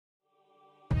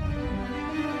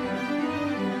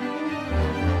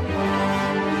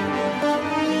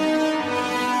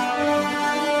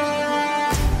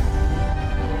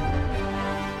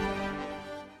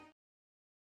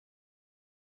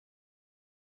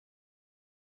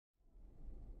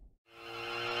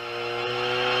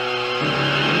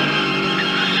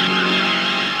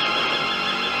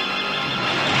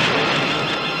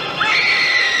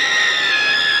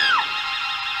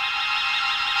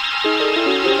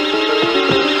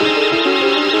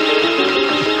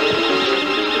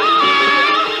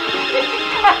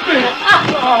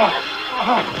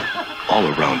All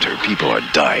around her, people are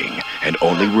dying, and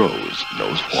only Rose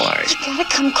knows why. You gotta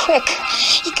come quick.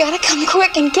 You gotta come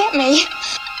quick and get me.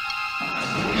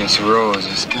 It's Rose.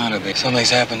 It's gotta be.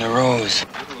 Something's happened to Rose.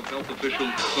 Health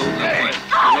officials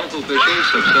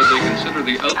have said they consider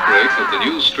the outbreak of the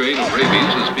new strain of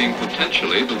rabies as being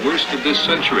potentially the worst of this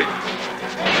century.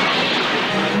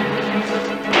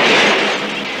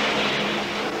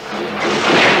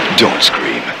 Don't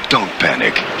scream. Don't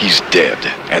panic. He's dead,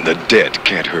 and the dead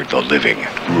can't hurt the living.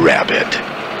 Rabid.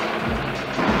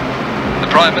 The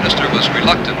Prime Minister was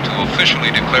reluctant to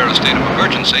officially declare a state of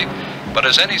emergency, but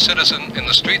as any citizen in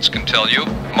the streets can tell you,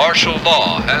 martial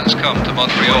law has come to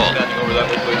Montreal. Over that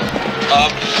way, please.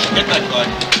 Get that gun.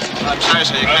 I'm sorry,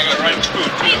 sir. You can't go right through.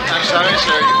 I'm sorry,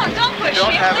 sir. Don't push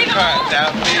Don't have a car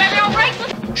down,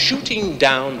 please. Shooting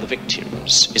down the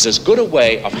victims is as good a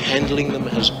way of handling them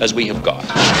as we have got.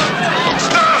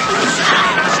 Stop!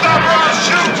 Stop or I'll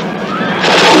shoot!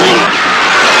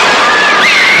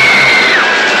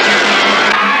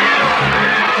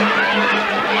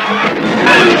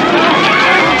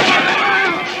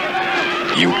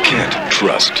 You can't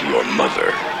trust your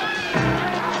mother.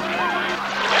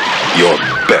 Your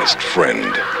best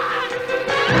friend.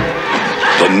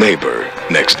 The neighbor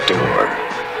next door.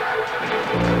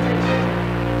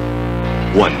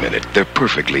 1 minute, they're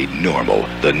perfectly normal.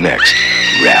 The next,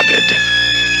 rabid.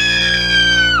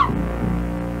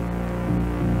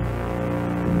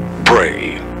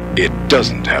 Pray it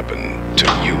doesn't happen to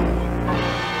you.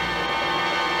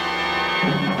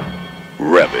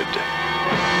 Rabid.